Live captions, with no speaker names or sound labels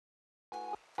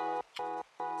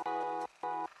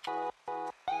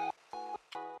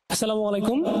Assalamu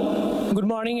alaikum. Good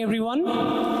morning everyone.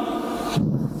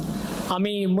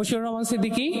 আমি মশিউর রহমান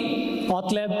সিদ্দিকি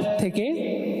অথল্যাব থেকে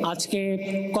আজকে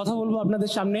কথা বলবো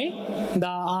আপনাদের সামনে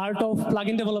the art of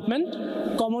plugin development,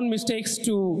 common mistakes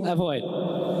to avoid.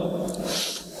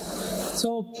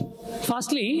 So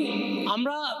firstly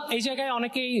আমরা এই জায়গায়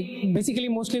অনেকেই বেসিক্যালি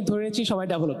মোস্টলি ধরেছি সবাই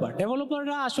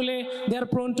ডেভেলপাররা আসলে দে আর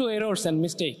prone two errors and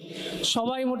mistake.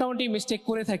 সবাই মোটামুটি মিস্টেক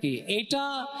করে থাকি। এইটা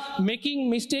making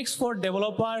mistakes for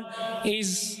developer is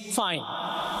fine,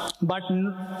 but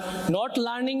not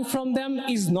learning from them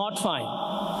is not fine.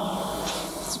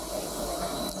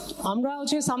 আমরা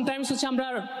সামটাইমস আমরা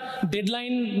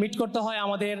ডেডলাইন মিট করতে হয়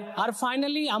আমাদের, আর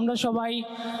ফাইনালি আমরা সবাই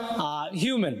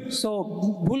হিউম্যান, সো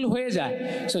ভুল হয়ে যায়।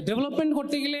 সো ডেভেলপমেন্ট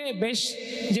করতে গেলে বেশ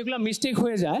যেগুলো মিস্টেক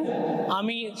হয়ে যায়,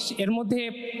 আমি এর মধ্যে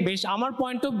বেশ আমার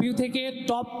পয়েন্ট অফ ভিউ থেকে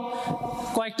টপ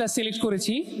কয়েকটা সিলেক্ট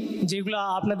করেছি যেগুলো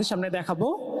আপনাদের সামনে দেখাবো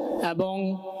এবং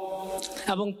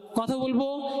এবং কথা বলবো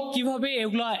কিভাবে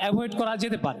এগুলো অ্যাভয়েড করা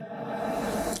যেতে পারে।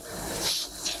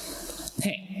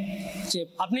 হ্যাঁ, যে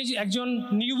আপনি একজন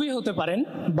নিউবি হতে পারেন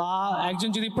বা একজন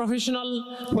যদি প্রফেশনাল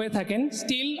হয়ে থাকেন,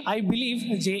 স্টিল আই বিলিভ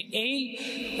যে এই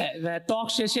টক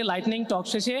শেষে, লাইটনিং টক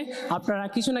শেষে আপনারা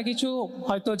কিছু না কিছু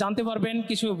হয়তো জানতে পারবেন,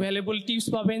 কিছু ভ্যালুয়েবল টিপস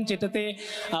পাবেন যেটাতে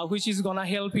which is gonna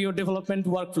help your development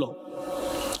workflow.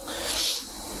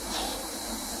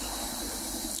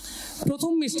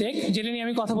 প্রথম মিস্টেক যেটা নিয়ে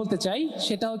আমি কথা বলতে চাই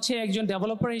সেটা হচ্ছে একজন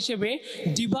ডেভেলপার হিসেবে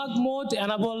ডিবাগ মোড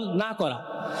এনাবল না করা।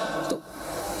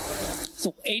 তো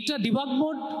এইটা debug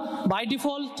mode by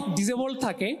default disable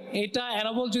থাকে, এটা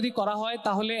এনাবল যদি করা হয়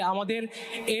তাহলে আমাদের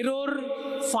এরর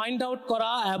ফাইন্ড আউট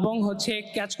করা এবং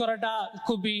ক্যাচ করাটা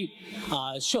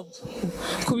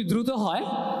খুবই দ্রুত হয়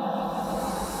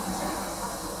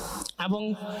এবং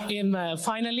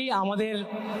ফাইনালি আমাদের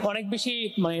অনেক বেশি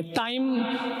টাইম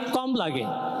কম লাগে।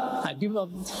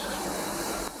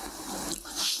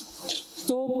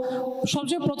 তো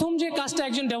সবচেয়ে প্রথম যে কাজটা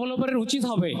একজন ডেভেলপারের উচিত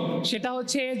হবে সেটা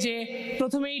হচ্ছে যে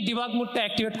প্রথমেই ডিবাগ মোডটা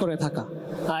অ্যাক্টিভেট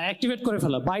করে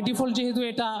ফেলা। বাই ডিফল্ট যেহেতু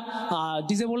এটা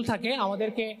ডিসেবল থাকে,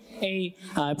 আমাদেরকে এই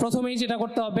প্রথমেই যেটা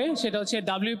করতে হবে সেটা হচ্ছে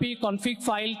WP কনফিগ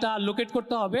ফাইলটা লোকেট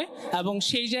করতে হবে এবং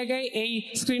সেই জায়গায় এই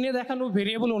স্ক্রিনে দেখানো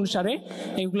ভেরিয়েবল অনুসারে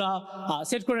এগুলা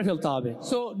সেট করে ফেলতে হবে।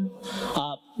 So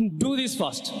do this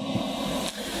first.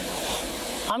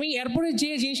 আমি এরপরে যে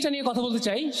জিনিসটা নিয়ে কথা বলতে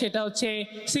চাই সেটা হচ্ছে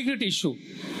সিকিউরিটি ইস্যু।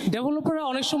 ডেভেলপাররা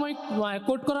অনেক সময়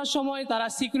কোড করার সময় তারা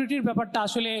সিকিউরিটির ব্যাপারটা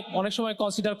আসলে অনেক সময়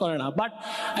কনসিডার করে না, বাট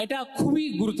এটা খুবই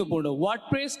গুরুত্বপূর্ণ।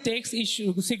 WordPress tax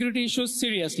security issues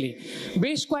seriously.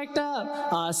 বেশ কয়েকটা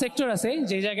সেক্টর আছে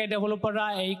যে জায়গায় ডেভেলপাররা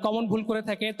এই কমন ভুল করে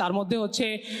থাকে। তার মধ্যে হচ্ছে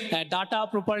ডাটা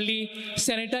প্রপারলি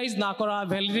স্যানিটাইজ না করা,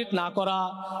 ভ্যালিডেট না করা,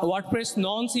 ওয়ার্ডপ্রেস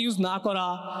ননস ইউজ না করা,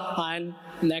 অ্যান্ড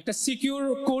একটা সিকিউর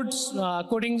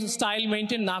কোডিং স্টাইল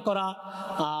মেনটেন না করা,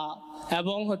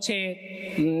 এবং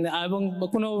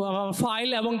কোনো ফাইল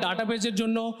এবং ডাটাবেজের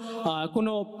জন্য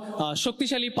কোনো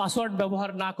শক্তিশালী পাসওয়ার্ড ব্যবহার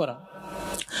না করা।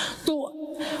 তো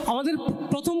আমাদের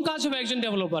প্রথম কাজ হবে একজন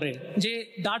ডেভেলপারের যে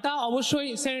ডাটা অবশ্যই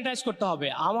স্যানিটাইজ করতে হবে।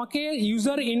 আমাকে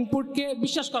ইউজার ইনপুটকে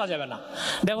বিশ্বাস করা যাবে না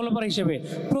ডেভেলপার হিসেবে।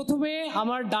 প্রথমে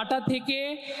আমার ডাটা থেকে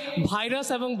ভাইরাস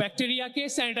এবং ব্যাকটেরিয়াকে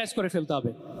স্যানিটাইজ করে ফেলতে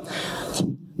হবে।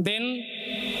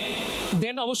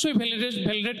 দেন অবশ্যই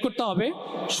ভ্যালিডেট করতে হবে।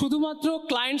 শুধুমাত্র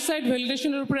ক্লায়েন্ট সাইড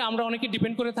ভ্যালিডেশনের উপরে আমরা অনেকে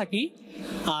ডিপেন্ড করে থাকি,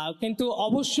 কিন্তু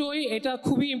অবশ্যই এটা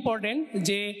খুবই ইম্পর্টেন্ট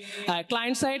যে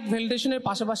ক্লায়েন্ট সাইড ভ্যালিডেশনের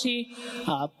পাশাপাশি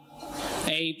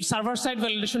এই সার্ভার সাইড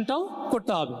ভ্যালিডেশনটাও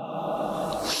করতে হবে।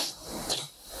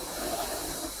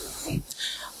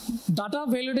 ডাটা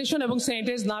ভ্যালিডেশন এবং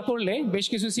স্যানিটাইজ না করলে বেশ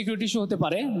কিছু সিকিউরিটি ইস্যু হতে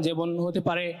পারে, যেমন হতে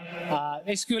পারে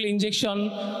SQL injection,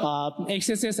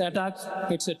 XSS attack,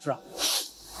 etcetera.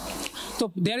 So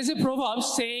there is a proverb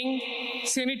saying,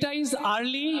 sanitize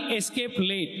early, escape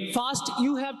late. First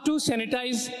you have to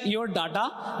sanitize your data,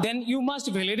 then you must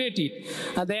validate it.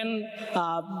 Then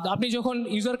আপনি যখন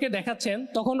ইউজারকে দেখাচ্ছেন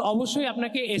তখন অবশ্যই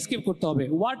আপনাকে এসকেপ করতে হবে।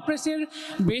 ওয়ার্ডপ্রেসের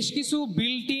বেশ কিছু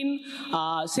বিল্ট ইন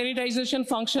স্যানিটাইজেশন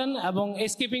ফাংশন এবং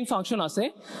এসকেপিং ফাংশন আছে।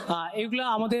 এগুলো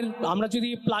আমরা যদি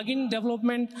প্লাগইন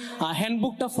ডেভেলপমেন্ট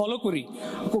হ্যান্ডবুকটা ফলো করি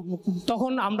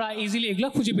তখন আমরা ইজিলি এগুলো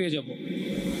খুঁজে পেয়ে যাব।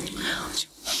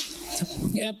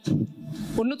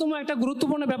 অন্যতম একটা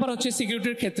গুরুত্বপূর্ণ ব্যাপার হচ্ছে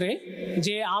সিকিউরিটির ক্ষেত্রে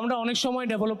যে আমরা অনেক সময়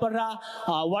ডেভেলপাররা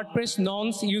ওয়ার্ডপ্রেস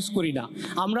ননস ইউজ করি না।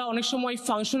 আমরা অনেক সময়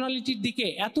ফাংশনালিটির দিকে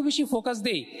এত বেশি ফোকাস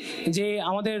দেই যে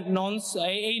আমাদের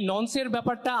এই ননসের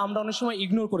ব্যাপারটা আমরা অনেক সময়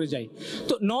ইগনোর করে যাই।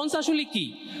 তো ননস আসলে কি?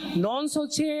 ননস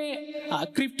হচ্ছে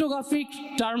ক্রিপ্টোগ্রাফিক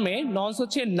টার্মে ননস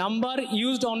হচ্ছে নাম্বার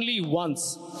ইউজড অনলি ওয়ান্স।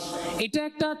 এটা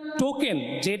একটা টোকেন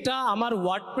যেটা আমার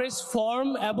ওয়ার্ডপ্রেস ফর্ম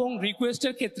এবং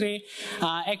রিকোয়েস্টের ক্ষেত্রে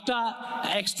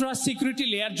এক্সট্রা সিকিউরিটি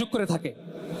লেয়ার যোগ করে থাকে।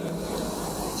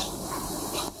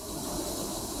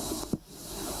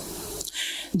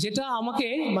 যেটা আমাকে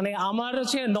মানে আমার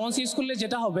হচ্ছে নন ইউজ করলে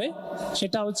যেটা হবে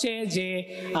সেটা হচ্ছে যে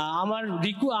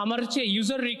আমার হচ্ছে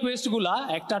ইউজার রিকোয়েস্টগুলা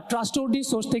একটা ট্রাস্টওয়ার্দি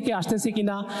সোর্স থেকে আসতেছে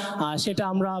কিনা সেটা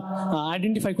আমরা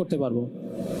আইডেন্টিফাই করতে পারবো।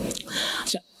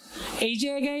 আচ্ছা, এই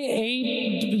জায়গায় এই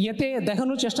ইয়েতে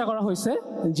দেখানোর চেষ্টা করা হয়েছে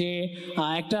যে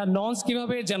একটা ননস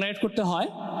কিভাবে জেনারেট করতে হয়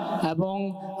এবং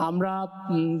আমরা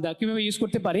কিভাবে ইউজ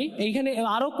করতে পারি। এইখানে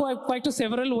আরও কয়েকটা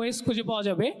সেভারাল ওয়েজ খুঁজে পাওয়া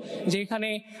যাবে যেখানে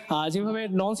যেভাবে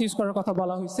ননস ইউজ করার কথা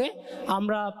বলা হয়েছে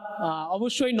আমরা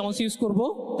অবশ্যই ননস ইউজ করব,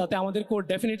 তাতে আমাদের কোড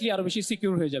ডেফিনেটলি আরও বেশি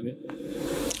সিকিউর হয়ে যাবে।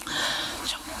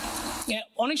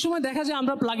 অনেক সময় দেখা যায়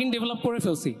আমরা প্লাগইন ডেভেলপ করে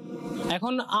ফেলছি,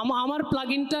 এখন আমার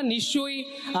প্লাগইনটা নিশ্চয়ই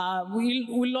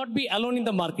will not be alone in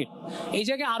the market. এই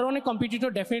জায়গায় আরও অনেক কম্পিটিটর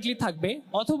ডেফিনেটলি থাকবে,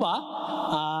 অথবা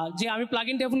যে আমি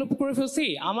প্লাগইন ডেভেলপ করে ফেলছি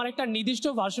আমার একটা নির্দিষ্ট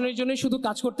ভার্সনের জন্য শুধু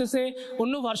কাজ করতেছে,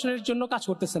 অন্য ভার্সনের জন্য কাজ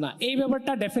করতেছে না। এই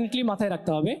ব্যাপারটা ডেফিনেটলি মাথায়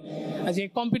রাখতে হবে যে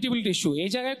কম্পিটিবিলিটি ইস্যু। এই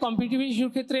জায়গায় কম্পিটিবিলিটি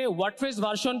ইস্যুর ক্ষেত্রে ওয়ার্ডপ্রেস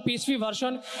ভার্সন, পিএইচপি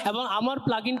ভার্সন এবং আমার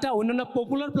প্লাগইনটা অন্যান্য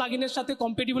পপুলার প্লাগইনের সাথে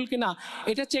কম্পিটিবল কিনা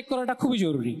এটা চেক করাটা খুবই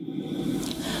জরুরি।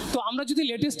 তো আমরা যদি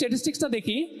লেটেস্ট স্ট্যাটিস্টিক্সটা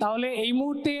দেখি তাহলে এই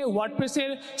মুহূর্তে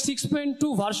ওয়ার্ডপ্রেসের 6.2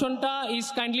 ভার্সনটা ইজ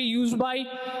কাইন্ডলি ইউজড বাই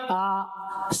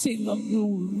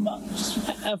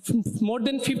মোর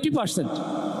দেন 50%।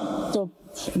 তো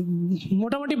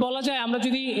মোটামুটি বলা যায় আমরা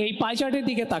যদি এই পাই চার্টের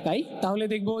দিকে তাকাই তাহলে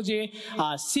দেখবো যে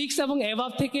 6 এবং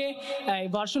অ্যাবাভ থেকে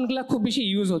ভার্সনগুলো খুব বেশি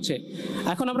ইউজ হচ্ছে।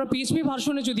 এখন আমরা পিএইচপি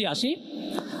ভার্সনে যদি আসি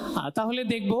তাহলে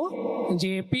দেখব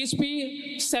যে পিএইচপি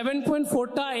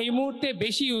 7.4টা এই মুহূর্তে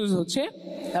বেশি ইউজ হচ্ছে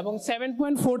এবং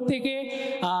 7.4 থেকে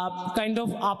কাইন্ড অফ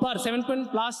আপার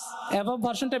 7+ অ্যাবাভ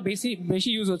ভার্সনটা বেশি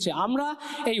ইউজ হচ্ছে। আমরা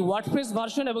এই ওয়ার্ডপ্রেস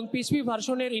ভার্সন এবং পিএইচপি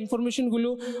ভার্সনের ইনফরমেশনগুলো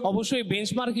অবশ্যই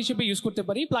বেঞ্চমার্ক হিসেবে ইউজ করতে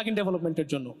পারি প্লাগইন ডেভেলপমেন্টের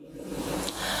জন্য।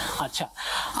 আচ্ছা,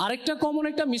 আরেকটা কমন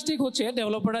একটা মিস্টেক হচ্ছে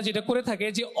ডেভেলপাররা যেটা করে থাকে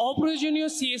যে অপ্রয়োজনীয়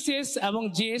সিএসএস এবং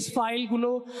জেএস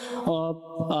ফাইলগুলো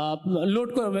লোড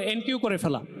করে এনকিউ করে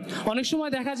ফেলা। অনেক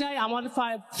সময় দেখা যায় আমার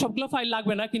সবগুলো ফাইল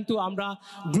লাগবে না, কিন্তু আমরা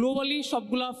গ্লোবালি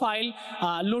সবগুলো ফাইল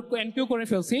লোড এনকিউ করে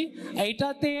ফেলছি।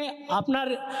 এইটাতে আপনার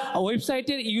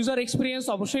ওয়েবসাইটের ইউজার এক্সপিরিয়েন্স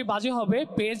অবশ্যই বাজে হবে,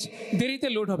 পেজ দেরিতে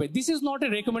লোড হবে। This is not a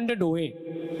recommended way.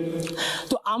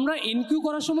 তো আমরা এনকিউ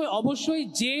করার সময় অবশ্যই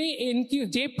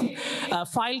যে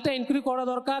ফাইলটা এনক্রিপ্ট করা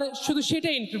দরকার শুধু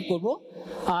সেটাই এনক্রিপ্ট করব।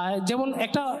 যেমন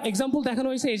একটা এক্সাম্পল দেখানো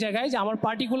হয়েছে এই জায়গায় যে আমার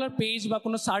পার্টিকুলার পেজ বা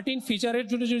কোনো সার্টিন ফিচারের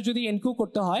জন্য যদি এনকিউ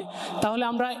করতে হয় তাহলে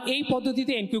আমরা এই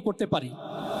পদ্ধতিতে এনকিউ করতে পারি।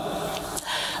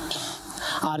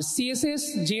 আর সিএসএস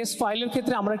জেএস ফাইলের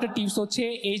ক্ষেত্রে আমরা একটা টিপস হচ্ছে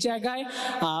এই জায়গায়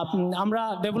আমরা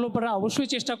ডেভেলপাররা অবশ্যই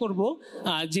চেষ্টা করব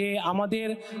যে আমাদের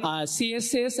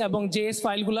সিএসএস এবং জেএস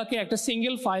ফাইলগুলোকে একটা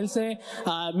সিঙ্গেল ফাইলসে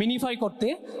মিনিফাই করতে।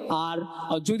 আর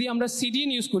যদি আমরা সিডিএন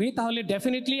ইউজ করি তাহলে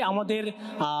ডেফিনেটলি আমাদের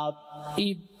এই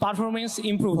পারফরমেন্স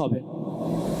ইমপ্রুভ হবে।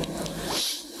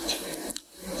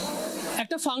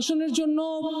 একটা ফাংশনের জন্য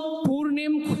পুর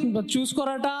নেম চুজ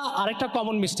করাটা আরেকটা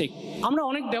কমন মিস্টেক। আমরা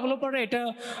অনেক ডেভেলপাররা এটা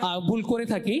ভুল করে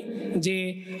থাকি যে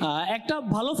একটা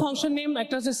ভালো ফাংশন নেম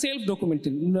একটা হচ্ছে সেলফ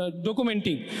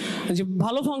ডকুমেন্টিং, যে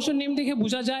ভালো ফাংশন নেম দেখে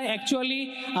বোঝা যায় অ্যাকচুয়ালি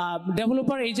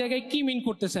ডেভেলপার এই জায়গায় কি মিন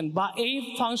করতেছেন বা এই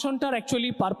ফাংশনটার অ্যাকচুয়ালি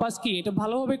পারপাস কি, এটা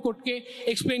ভালোভাবে কোডকে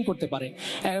এক্সপ্লেইন করতে পারে।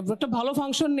 একটা ভালো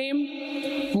ফাংশন নেম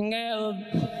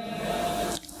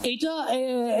এইটা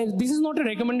this is not a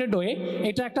recommended way,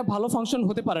 এটা একটা ভালো ফাংশন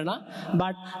হতে পারে না।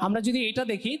 বাট আমরা যদি এটা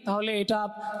দেখি তাহলে এটা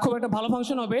খুব একটা ভালো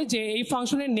ফাংশন হবে যে এই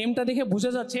ফাংশনের নেমটা দেখে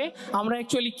বোঝা যাচ্ছে আমরা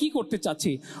অ্যাকচুয়ালি কি করতে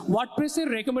চাচ্ছি। ওয়ার্ডপ্রেসের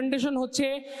রেকমেন্ডেশন হচ্ছে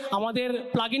আমাদের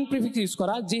প্লাগইন প্রিফিক্স ইউজ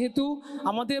করা, যেহেতু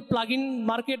আমাদের প্লাগইন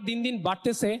মার্কেট দিন দিন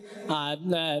বাড়তেছে,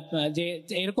 যে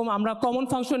এরকম আমরা কমন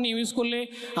ফাংশন নেম ইউজ করলে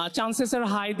চান্সেস আর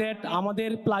হাই দ্যাট আমাদের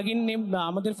প্লাগইন নেম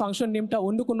আমাদের ফাংশন নেমটা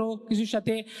অন্য কোনো কিছুর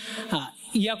সাথে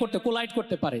কোলাইড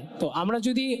করতে পারে। তো আমরা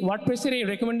যদি ওয়ার্ডপ্রেসের এই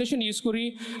রেকমেন্ডেশন ইউজ করি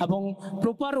এবং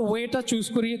প্রপার ওয়েটা চুজ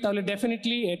করি তাহলে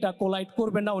ডেফিনেটলি এটা কোলাইড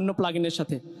করবে না অন্য প্লাগইনের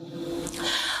সাথে।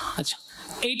 আচ্ছা,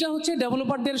 এইটা হচ্ছে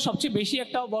ডেভেলপারদের সবচেয়ে বেশি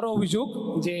একটা বড় অভিযোগ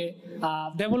যে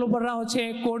ডেভেলপাররা হচ্ছে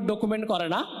কোড ডকুমেন্ট করে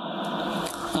না।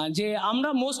 যে আমরা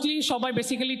মোস্টলি সবাই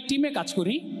বেসিক্যালি টিমে কাজ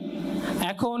করি,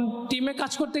 এখন টিমে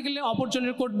কাজ করতে গেলে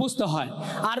অপরজনের কোড বুঝতে হয়।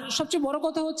 আর সবচেয়ে বড়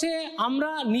কথা হচ্ছে আমরা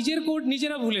নিজের কোড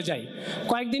নিজেরা ভুলে যাই।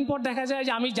 কয়েকদিন পর দেখা যায়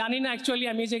যে আমি জানি না অ্যাকচুয়ালি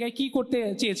আমি এই জায়গায় কী করতে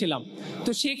চেয়েছিলাম। তো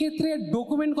সেক্ষেত্রে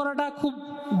ডকুমেন্ট করাটা খুব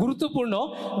গুরুত্বপূর্ণ।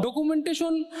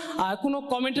 ডকুমেন্টেশন কোনো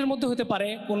কমেন্টের মধ্যে হতে পারে,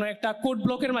 কোনো একটা কোড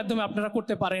ব্লকের মাধ্যমে আপনারা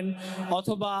করতে পারেন,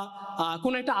 অথবা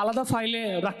কোনো একটা আলাদা ফাইলে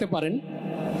রাখতে পারেন,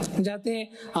 যাতে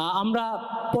আমরা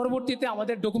পরবর্তীতে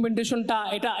আমাদের ডকুমেন্টেশনটা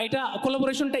এটা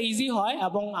কোলাবোরেশনটা ইজি হয়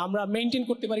এবং আমরা মেনটেন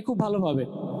করতে পারি খুব ভালোভাবে।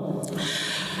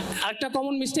 আরেকটা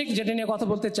কমন মিস্টেক যেটা নিয়ে কথা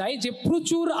বলতে চাই, যে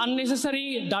প্রচুর আননেসেসারি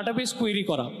ডাটাবেস কোয়েরি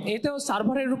করা। এতেও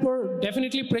সার্ভারের উপর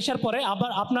ডেফিনেটলি প্রেশার পড়ে,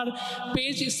 আবার আপনার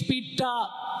পেজ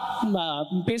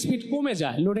স্পিড কমে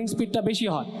যায়, লোডিং স্পিডটা বেশি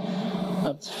হয়।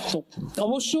 তো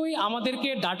অবশ্যই আমাদেরকে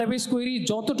ডাটাবেস কোয়েরি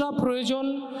যতটা প্রয়োজন,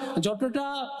 যতটা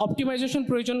অপটিমাইজেশন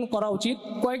প্রয়োজন করা উচিত।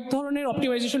 কয়েক ধরনের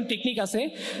অপটিমাইজেশন টেকনিক আছে,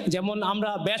 যেমন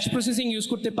আমরা ব্যাচ প্রসেসিং ইউজ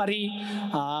করতে পারি,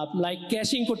 লাইক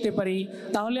ক্যাশিং করতে পারি,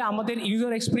 তাহলে আমাদের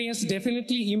ইউজার এক্সপিরিয়েন্স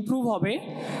ডেফিনেটলি ইমপ্রুভ হবে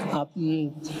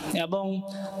এবং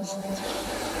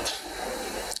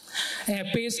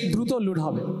পেজ দ্রুত লোড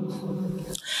হবে।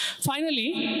 ফাইনালি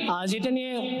যেটা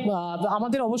নিয়ে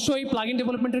আমাদের অবশ্যই প্লাগইন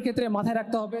ডেভেলপমেন্টের ক্ষেত্রে মাথায়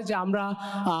রাখতে হবে যে আমরা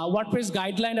ওয়ার্ডপ্রেস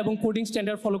গাইডলাইন এবং কোডিং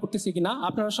স্ট্যান্ডার্ড ফলো করতেছি কিনা।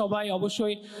 আপনারা সবাই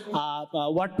অবশ্যই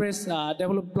ওয়ার্ডপ্রেস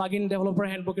প্লাগইন ডেভেলপার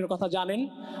হ্যান্ডবুকের কথা জানেন।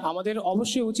 আমাদের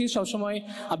অবশ্যই উচিত সবসময়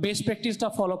বেস্ট প্র্যাকটিসটা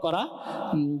ফলো করা,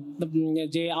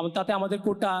 যে তাতে আমাদের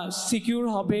কোডটা সিকিউর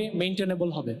হবে, মেইনটেনেবল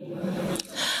হবে।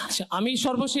 আমি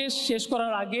সর্বশেষ শেষ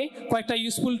করার আগে কয়েকটা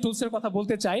ইউজফুল টুলসের কথা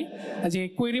বলতে চাই, যে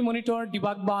কোয়েরি মনিটর,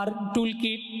 ডিবাগ বার, টুল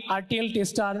kit, RTL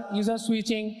tester, user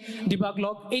switching, debug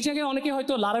log. এই জায়গায় অনেকে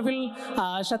হয়তো লারাভেল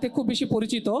সাথে খুব বেশি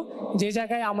পরিচিত, যে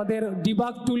জায়গায় আমাদের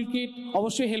ডিবাগ টুল কিট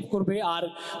অবশ্যই হেল্প করবে। আর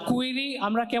কোয়েরি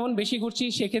আমরা কেমন বেশি করছি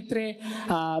সেক্ষেত্রে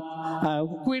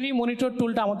কোয়েরি মনিটর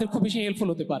টুলটা আমাদের খুব বেশি হেল্পফুল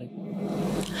হতে পারে।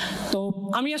 তো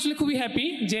আমি আসলে খুবই হ্যাপি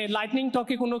যে লাইটনিং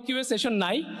টকে কোনো কিউএ সেশন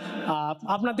নাই,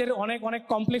 আপনাদের অনেক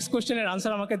কমপ্লেক্স কোয়েশ্চেনের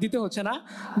আনসার আমাকে দিতে হচ্ছে না।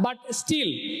 বাট স্টিল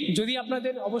যদি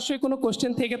আপনাদের অবশ্যই কোনো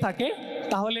কোয়েশ্চেন থেকে থাকে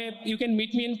তাহলে you can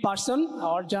meet me in person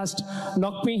or just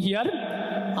knock me here.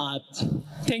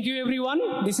 Thank you everyone,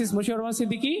 this is Masiur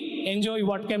Siddiki. Enjoy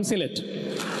WordCamp Select.